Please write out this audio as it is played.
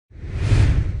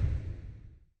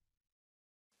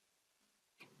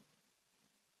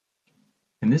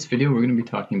this video, we're going to be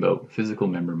talking about physical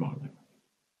member modeling.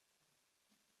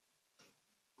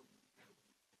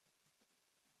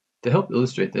 To help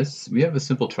illustrate this, we have a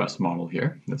simple truss model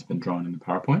here that's been drawn in the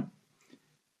PowerPoint.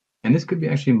 And this could be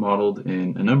actually modeled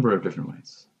in a number of different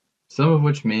ways, some of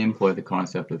which may employ the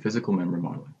concept of physical member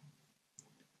modeling.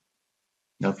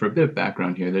 Now, for a bit of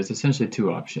background here, there's essentially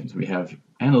two options. We have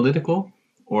analytical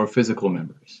or physical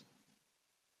members.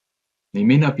 Now, you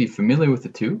may not be familiar with the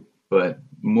two, but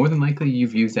more than likely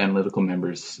you've used analytical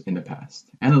members in the past.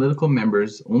 Analytical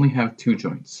members only have two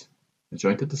joints, a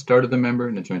joint at the start of the member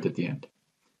and a joint at the end.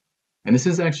 And this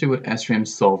is actually what SRAM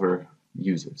Solver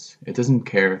uses. It doesn't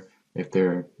care if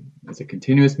they're as a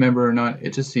continuous member or not,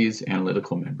 it just sees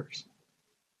analytical members.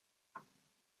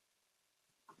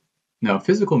 Now, a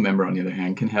physical member, on the other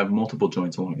hand, can have multiple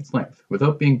joints along its length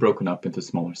without being broken up into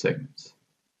smaller segments.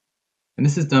 And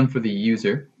this is done for the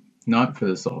user, not for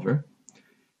the solver.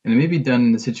 And it may be done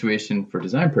in the situation for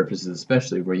design purposes,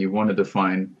 especially where you want to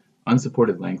define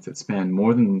unsupported lengths that span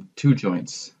more than two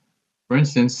joints. For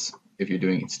instance, if you're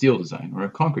doing a steel design or a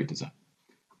concrete design.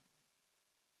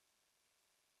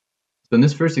 So in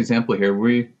this first example here,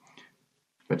 if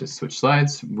I just switch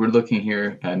slides, we're looking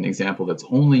here at an example that's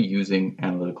only using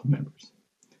analytical members.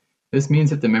 This means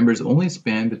that the members only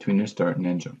span between their start and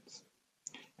end joints.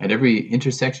 At every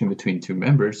intersection between two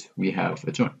members, we have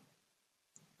a joint.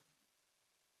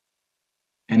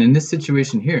 And in this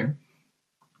situation here,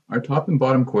 our top and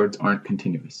bottom chords aren't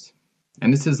continuous.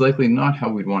 And this is likely not how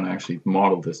we'd want to actually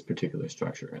model this particular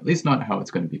structure, at least not how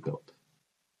it's going to be built.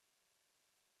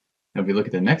 Now, if we look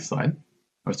at the next slide,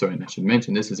 I should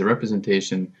mention this is a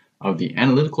representation of the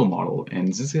analytical model,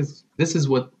 and this is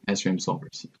what SRAM Solver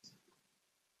sees.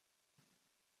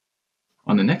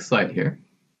 On the next slide here,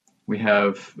 we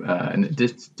have a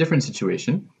different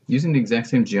situation using the exact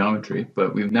same geometry,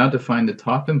 but we've now defined the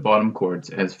top and bottom chords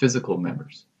as physical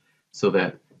members, so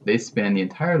that they span the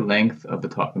entire length of the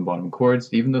top and bottom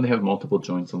chords, even though they have multiple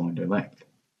joints along their length.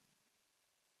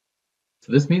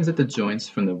 So this means that the joints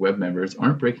from the web members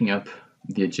aren't breaking up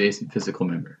the adjacent physical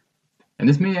member. And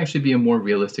this may actually be a more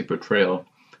realistic portrayal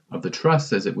of the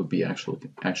truss as it would be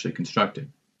actually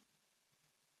constructed.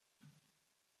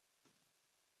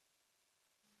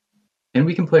 And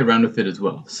we can play around with it as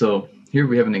well. So here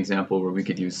we have an example where we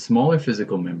could use smaller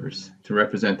physical members to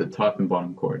represent the top and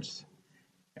bottom chords.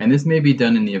 And this may be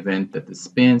done in the event that the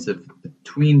spans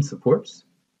between supports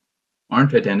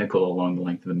aren't identical along the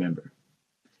length of the member.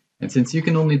 And since you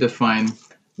can only define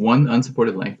one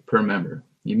unsupported length per member,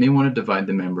 you may want to divide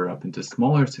the member up into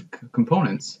smaller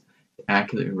components to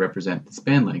accurately represent the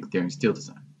span length during steel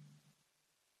design.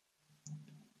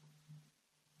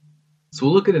 So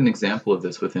we'll look at an example of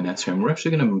this within SRAM. We're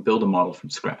actually going to build a model from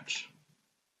scratch.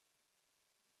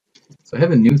 So I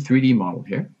have a new 3D model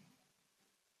here.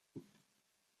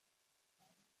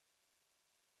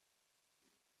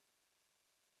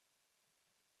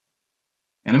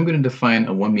 And I'm going to define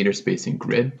a 1 meter spacing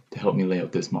grid to help me lay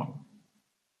out this model.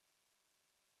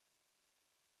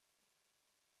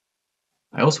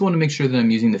 I also want to make sure that I'm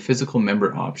using the physical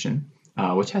member option,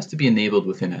 which has to be enabled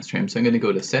within SRAM. So I'm going to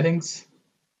go to Settings,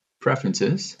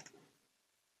 Preferences,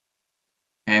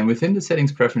 and within the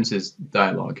Settings Preferences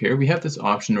dialog here, we have this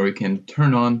option where we can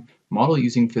turn on Model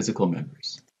Using Physical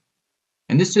Members.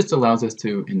 And this just allows us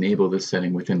to enable this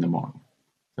setting within the model.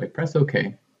 So I press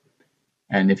OK.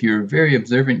 And if you're very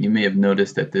observant, you may have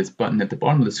noticed that this button at the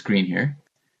bottom of the screen here,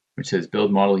 which says Build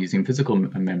Model Using Physical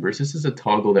Members, this is a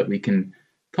toggle that we can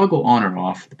toggle on or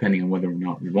off depending on whether or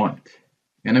not we want it.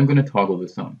 And I'm going to toggle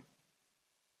this on.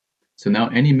 So now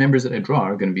any members that I draw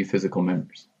are going to be physical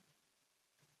members.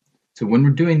 So when we're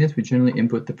doing this, we generally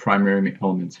input the primary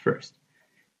elements first,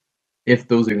 if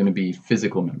those are going to be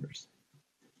physical members.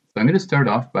 So I'm going to start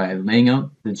off by laying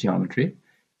out the geometry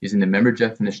using the member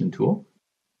definition tool.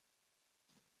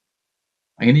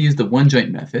 I'm going to use the one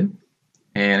joint method,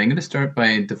 and I'm going to start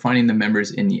by defining the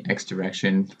members in the X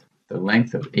direction, the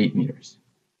length of 8 meters.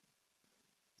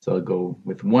 So I'll go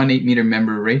with one 8 meter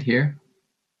member right here,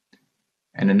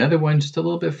 and another one just a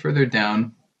little bit further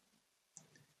down,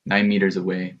 9 meters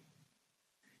away.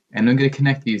 And I'm going to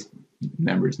connect these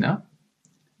members now.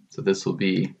 So this will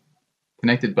be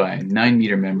connected by 9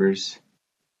 meter members.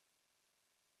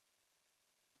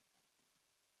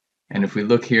 And if we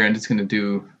look here, I'm just going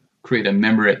to create a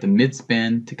member at the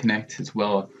midspan to connect as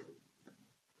well,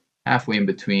 halfway in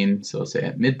between. So I'll say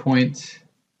at midpoint,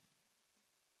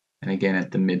 and again at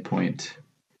the midpoint.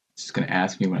 It's just going to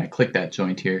ask me when I click that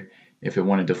joint here if I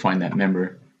want to define that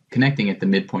member connecting at the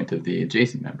midpoint of the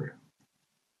adjacent member.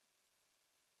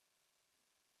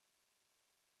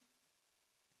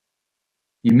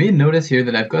 You may notice here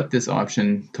that I've got this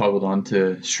option toggled on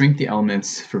to shrink the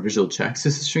elements for visual checks.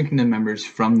 This is shrinking the members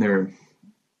from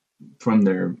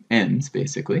their ends,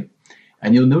 basically.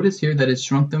 And you'll notice here that it's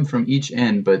shrunk them from each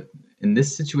end, but in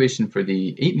this situation for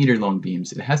the 8-meter long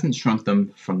beams, it hasn't shrunk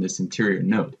them from this interior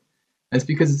node. That's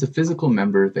because it's a physical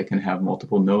member that can have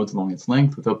multiple nodes along its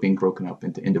length without being broken up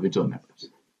into individual members.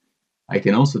 I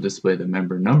can also display the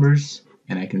member numbers,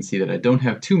 and I can see that I don't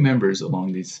have 2 members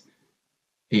along these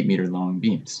 8-meter long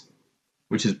beams,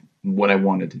 which is what I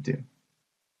wanted to do.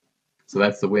 So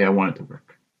that's the way I want it to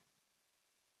work.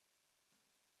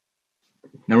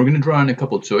 Now we're going to draw in a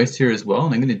couple joists here as well,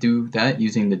 and I'm going to do that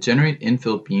using the Generate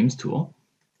Infill Beams tool.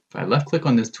 If I left click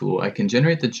on this tool, I can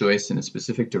generate the joist in a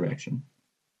specific direction.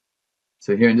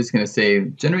 So here I'm just going to say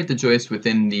generate the joist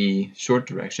within the short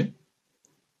direction,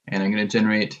 and I'm going to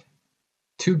generate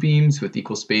 2 beams with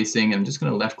equal spacing, and I'm just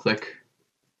going to left click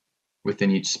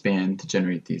within each span to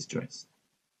generate these joists.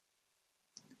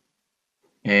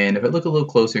 And if I look a little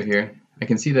closer here, I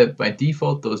can see that by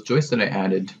default those joists that I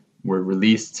added were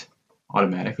released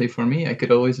automatically for me. I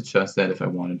could always adjust that if I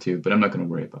wanted to, but I'm not going to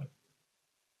worry about it.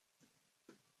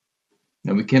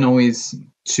 Now we can always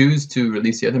choose to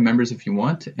release the other members if you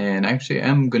want, and actually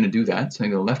I'm going to do that. So I'm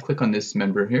going to left click on this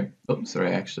member here. Oh,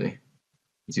 sorry, actually I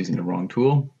was using the wrong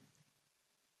tool.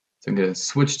 So I'm going to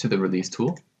switch to the release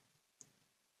tool.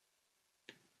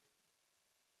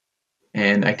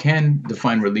 And I can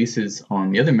define releases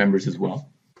on the other members as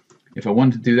well. If I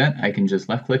wanted to do that, I can just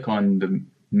left click on the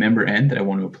member end that I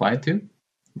want to apply it to,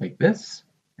 like this,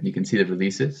 and you can see the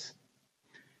releases.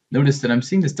 Notice that I'm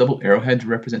seeing this double arrowhead to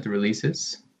represent the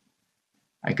releases.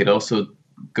 I could also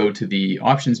go to the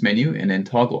options menu and then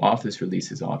toggle off this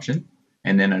releases option,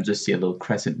 and then I'll just see a little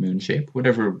crescent moon shape,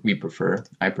 whatever we prefer.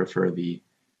 I prefer the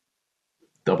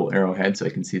double arrowhead so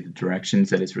I can see the directions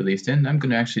that it's released in. I'm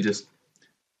going to actually just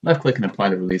left click and apply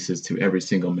the releases to every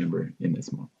single member in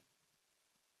this model.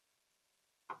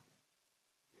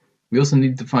 We also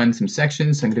need to define some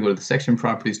sections. So I'm going to go to the section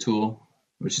properties tool,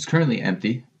 which is currently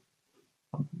empty.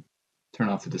 I'll turn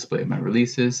off the display of my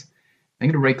releases. I'm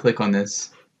going to right click on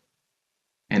this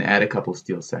and add a couple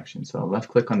steel sections. So I'll left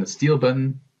click on the steel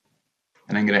button,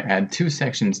 and I'm going to add 2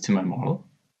 sections to my model.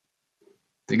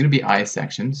 They're going to be I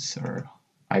sections or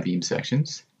I-beam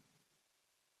sections.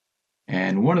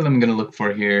 And one of them I'm going to look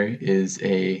for here is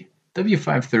a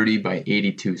W530 by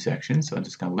 82 section. So I'm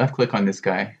just going to left click on this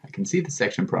guy. I can see the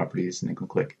section properties, and I can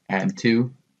click Add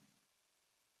To.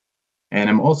 And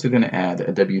I'm also going to add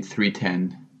a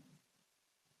W310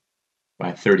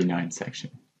 by 39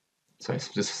 section. So I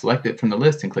just select it from the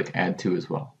list and click Add To as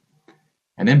well.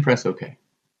 And then press OK.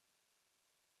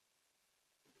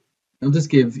 I'll just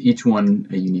give each one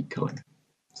a unique color.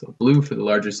 So blue for the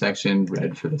larger section,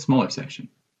 red for the smaller section.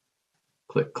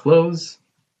 Click Close.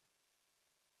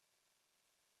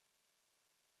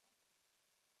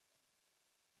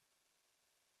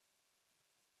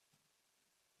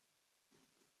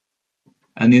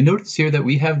 And you'll notice here that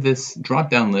we have this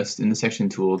drop-down list in the section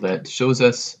tool that shows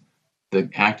us the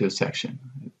active section.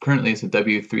 Currently it's a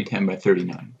W310 by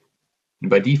 39. And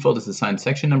by default it's assigned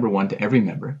section number 1 to every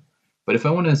member. But if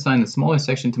I want to assign the smaller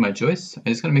section to my joist, I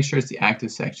just got to make sure it's the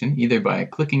active section, either by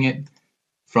clicking it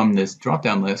from this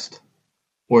drop-down list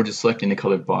or just selecting the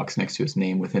colored box next to its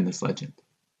name within this legend.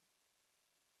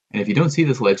 And if you don't see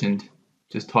this legend,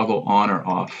 just toggle on or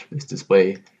off this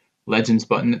display legends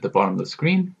button at the bottom of the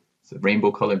screen. It's a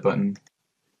rainbow colored button,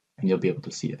 and you'll be able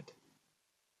to see it.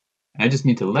 And I just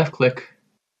need to left click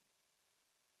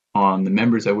on the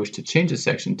members I wish to change a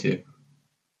section to,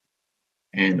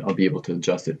 and I'll be able to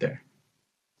adjust it there.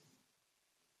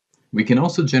 We can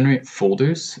also generate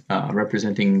folders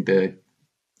representing the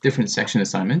different section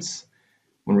assignments.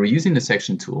 When we're using the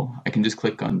section tool, I can just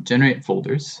click on Generate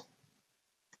Folders,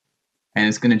 and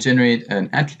it's going to generate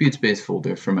an attributes-based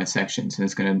folder for my sections, and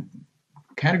it's going to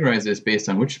categorize this based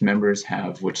on which members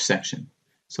have which section.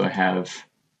 So I have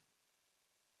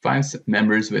 5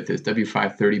 members with this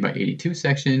W530 by 82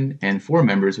 section and 4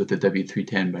 members with the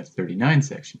W310 by 39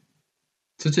 section.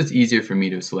 So it's just easier for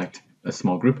me to select a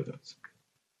small group of those.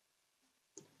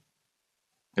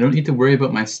 I don't need to worry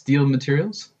about my steel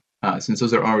materials since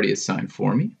those are already assigned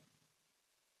for me.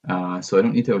 So I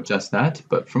don't need to adjust that,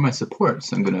 but for my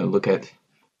supports, I'm going to look at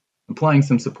applying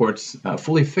some supports,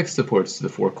 fully fixed supports to the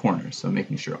 4 corners. So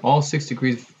making sure all 6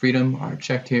 degrees of freedom are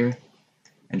checked here,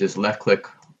 and just left click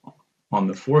on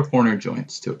the 4 corner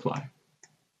joints to apply.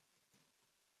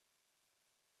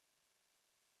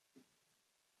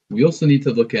 We also need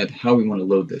to look at how we want to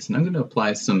load this, and I'm going to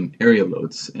apply some area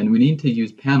loads, and we need to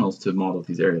use panels to model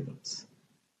these area loads.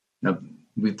 Now,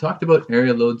 We've talked about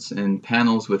area loads and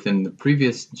panels within the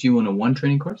previous G101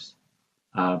 training course.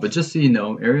 But just so you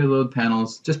know, area load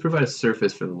panels just provide a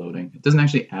surface for the loading. It doesn't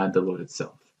actually add the load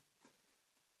itself.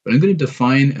 But I'm going to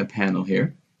define a panel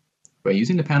here by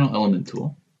using the panel element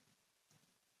tool.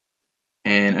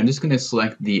 And I'm just going to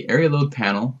select the area load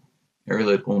panel, area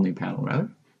load only panel rather,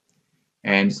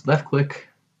 and just left click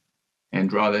and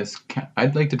draw this.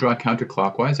 I'd like to draw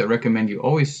counterclockwise. I recommend you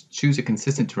always choose a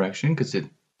consistent direction because it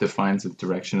defines the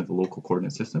direction of the local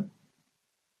coordinate system.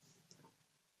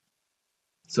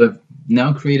 So I've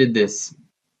now created this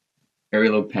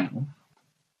area load panel.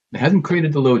 It hasn't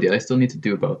created the load yet. I still need to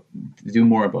do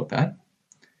more about that.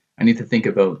 I need to think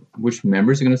about which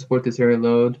members are going to support this area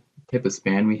load, type of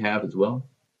span we have as well.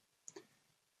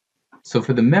 So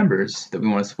for the members that we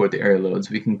want to support the area loads,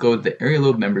 we can go to the area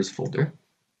load members folder.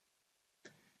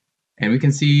 And we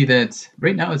can see that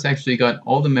right now it's actually got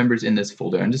all the members in this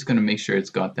folder. I'm just going to make sure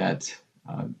it's got that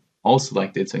all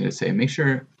selected. So I'm going to say make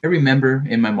sure every member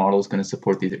in my model is going to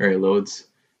support these area loads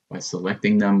by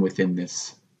selecting them within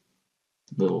this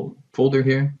little folder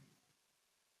here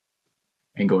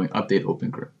and going update open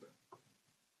group.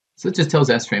 So it just tells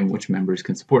SFrame which members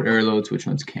can support area loads, which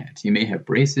ones can't. You may have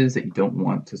braces that you don't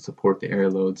want to support the area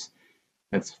loads.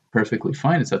 That's perfectly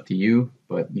fine. It's up to you,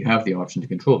 but you have the option to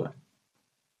control that.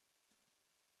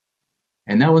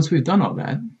 And now once we've done all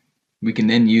that, we can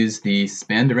then use the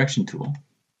span direction tool.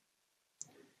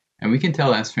 And we can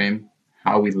tell SFrame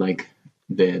how we'd like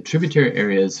the tributary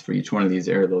areas for each one of these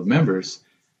area load members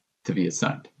to be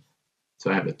assigned.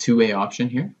 So I have a two-way option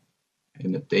here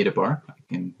in the data bar. I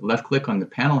can left click on the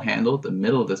panel handle at the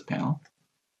middle of this panel.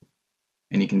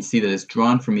 And you can see that it's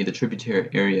drawn for me the tributary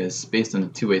areas based on the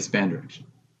two-way span direction.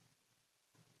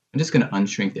 I'm just going to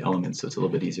unshrink the elements so it's a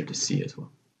little bit easier to see as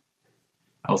well.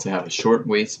 I also have a short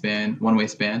way span, one-way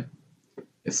span.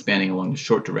 It's spanning along the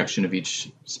short direction of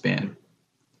each span.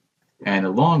 And a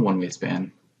long one-way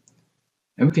span.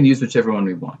 And we can use whichever one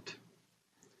we want.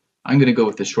 I'm going to go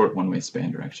with the short one-way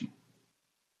span direction.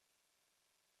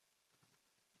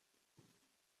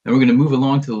 Then we're going to move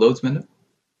along to the loads window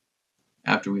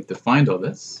after we've defined all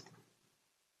this.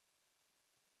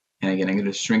 And again, I'm going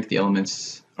to shrink the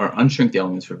elements or unshrink the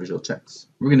elements for visual checks.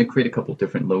 We're going to create a couple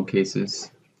different load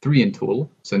cases, 3 in total.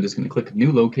 So I'm just going to click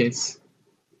new load case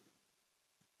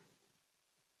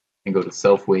and go to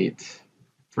self weight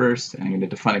first. And I'm going to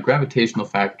define a gravitational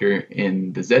factor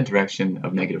in the z direction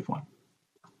of -1.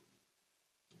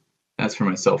 That's for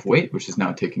my self weight, which is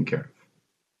now taken care of.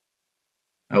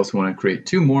 I also want to create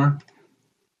 2 more.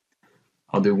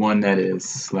 I'll do one that is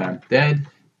slab dead,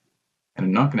 and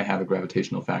I'm not going to have a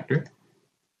gravitational factor.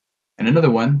 And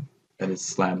another one that is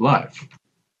slab live.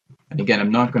 And again,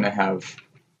 I'm not going to have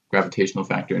gravitational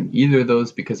factor in either of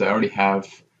those because I already have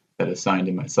that assigned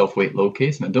in my self weight load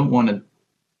case, and I don't want to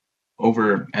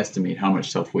overestimate how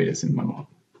much self weight is in my model.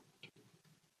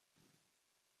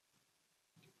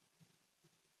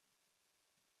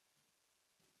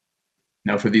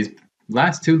 Now for these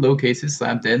last 2 load cases,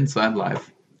 slab dead and slab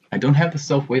live, I don't have the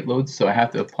self-weight loads, so I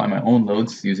have to apply my own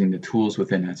loads using the tools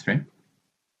within SFrame.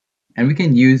 And we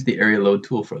can use the area load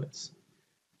tool for this.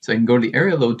 So I can go to the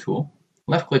area load tool,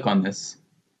 left click on this,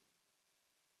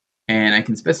 and I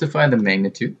can specify the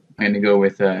magnitude. I'm going to go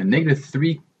with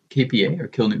 -3 kPa or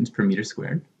kilonewtons per meter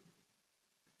squared.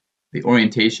 The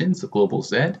orientations, the global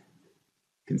Z. You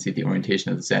can see the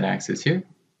orientation of the Z axis here.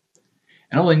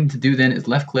 And all I need to do then is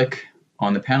left click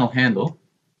on the panel handle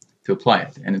to apply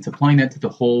it, and it's applying that to the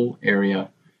whole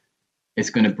area.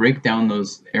 It's going to break down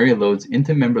those area loads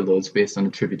into member loads based on the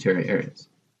tributary areas.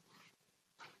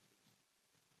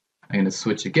 I'm going to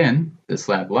switch again to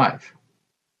slab live.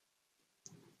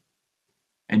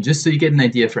 And just so you get an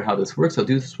idea for how this works, I'll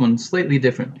do this one slightly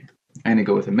differently. I'm going to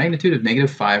go with a magnitude of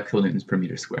 -5 kilonewtons per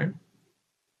meter squared.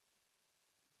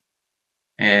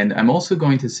 And I'm also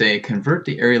going to say convert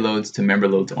the area loads to member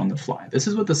loads on the fly. This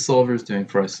is what the solver is doing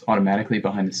for us automatically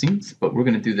behind the scenes, but we're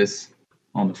going to do this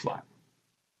on the fly.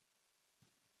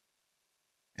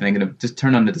 And I'm going to just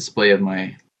turn on the display of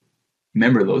my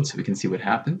member load so we can see what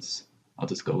happens. I'll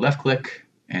just go left click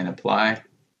and apply.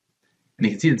 And you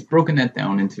can see it's broken that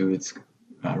down into its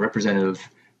representative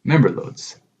member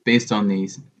loads based on the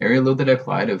area load that I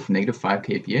applied of -5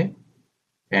 kPa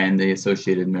and the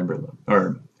associated member load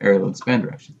or area load span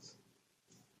directions.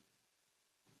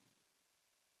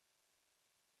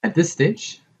 At this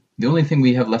stage, the only thing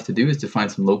we have left to do is define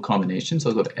some load combinations. So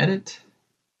I'll go to Edit,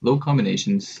 Load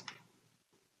Combinations,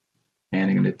 and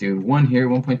I'm going to do one here,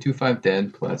 1.25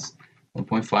 dead plus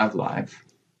 1.5 live,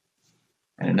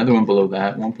 and another one below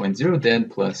that, 1.0 dead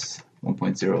plus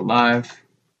 1.0 live.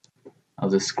 I'll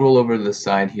just scroll over to the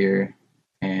side here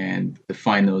and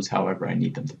define those however I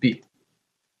need them to be.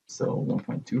 So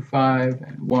 1.25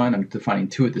 and 1, I'm defining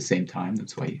 2 at the same time.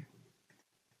 That's why you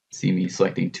see me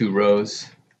selecting 2 rows.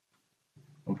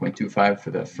 1.25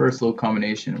 for the first low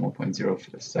combination and 1.0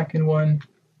 for the second one.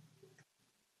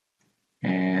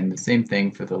 And the same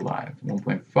thing for the live,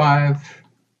 1.5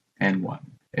 and 1.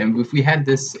 And if we had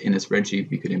this in a spreadsheet,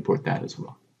 we could import that as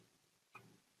well.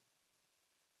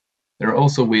 There are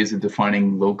also ways of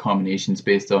defining low combinations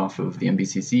based off of the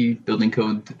MVCC building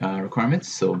code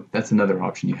requirements, so that's another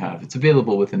option you have. It's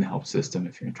available within the help system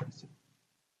if you're interested.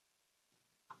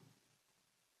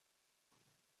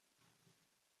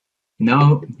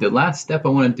 Now, the last step I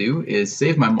want to do is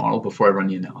save my model before I run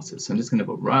the analysis. So I'm just going to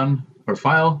go Run or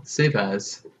File, Save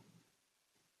As.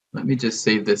 Let me just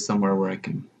save this somewhere where I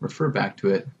can refer back to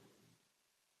it.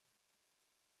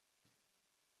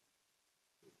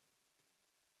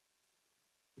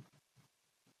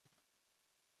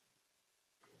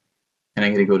 And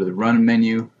I'm going to go to the Run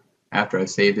menu after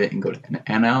I've saved it and go to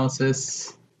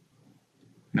Analysis.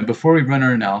 Now, before we run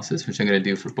our analysis, which I'm going to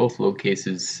do for both load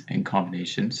cases and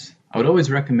combinations, I would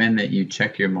always recommend that you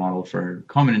check your model for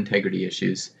common integrity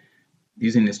issues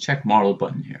using this Check Model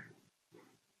button here.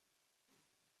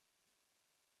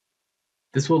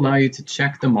 This will allow you to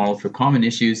check the model for common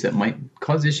issues that might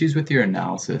cause issues with your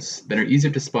analysis that are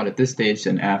easier to spot at this stage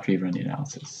than after you run the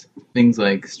analysis. Things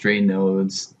like stray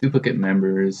nodes, duplicate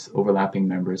members, overlapping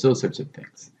members, those sorts of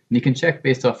things. And you can check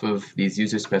based off of these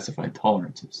user-specified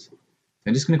tolerances.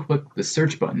 I'm just going to click the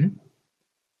search button,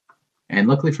 and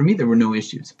luckily for me there were no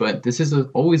issues, but this is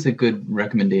always a good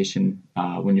recommendation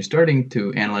when you're starting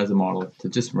to analyze a model to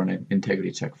just run an integrity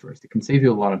check first. It can save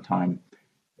you a lot of time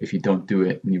if you don't do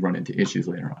it and you run into issues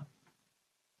later on.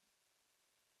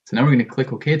 So now we're going to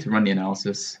click OK to run the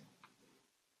analysis.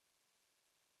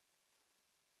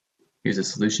 Here's a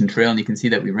solution trail, and you can see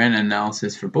that we ran an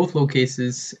analysis for both load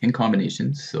cases and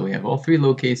combinations. So we have all 3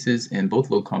 load cases and both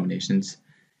load combinations.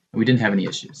 And we didn't have any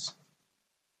issues.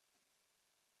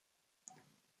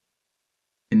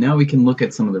 And now we can look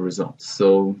at some of the results.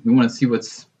 So we want to see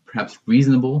what's perhaps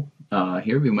reasonable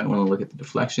here. We might want to look at the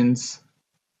deflections.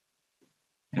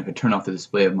 And if I turn off the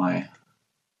display of my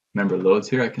member loads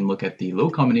here, I can look at the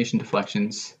load combination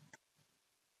deflections.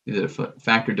 These are the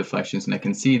factor deflections, and I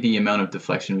can see the amount of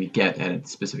deflection we get at a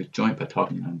specific joint by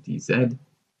talking on dz,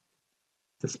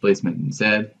 displacement in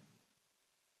z.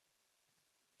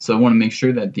 So I want to make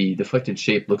sure that the deflected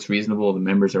shape looks reasonable, the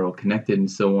members are all connected, and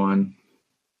so on.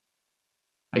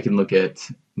 I can look at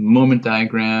moment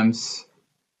diagrams.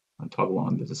 I'll toggle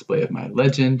on the display of my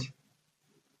legend.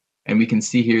 And we can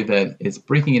see here that it's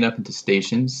breaking it up into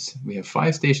stations. We have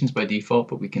 5 stations by default,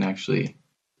 but we can actually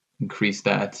increase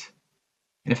that.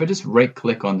 And if I just right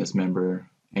click on this member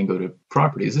and go to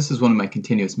properties, this is one of my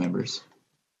continuous members,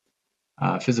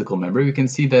 physical member, we can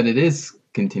see that it is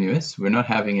continuous. We're not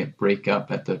having it break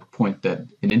up at the point that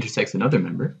it intersects another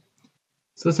member.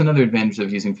 So that's another advantage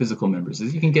of using physical members,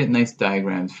 is you can get nice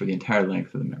diagrams for the entire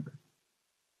length of the member.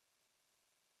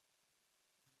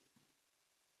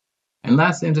 And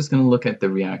lastly, I'm just going to look at the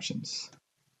reactions.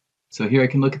 So here I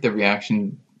can look at the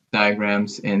reaction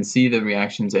diagrams and see the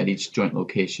reactions at each joint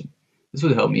location. This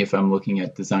would help me if I'm looking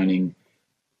at designing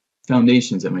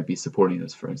foundations that might be supporting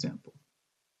this, for example.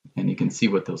 And you can see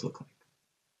what those look like.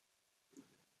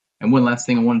 And one last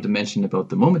thing I wanted to mention about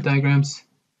the moment diagrams,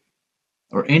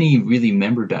 or any really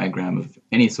member diagram of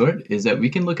any sort, is that we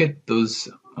can look at those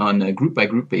on a group by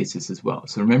group basis as well.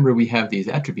 So remember, we have these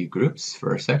attribute groups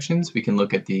for our sections. We can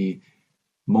look at the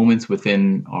moments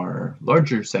within our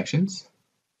larger sections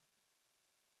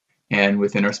and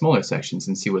within our smaller sections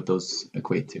and see what those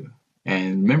equate to.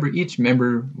 And remember, each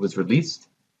member was released,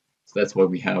 so that's why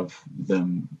we have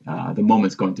them, the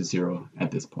moments going to 0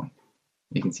 at this point.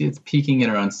 You can see it's peaking at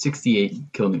around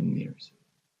 68 kilonewton meters.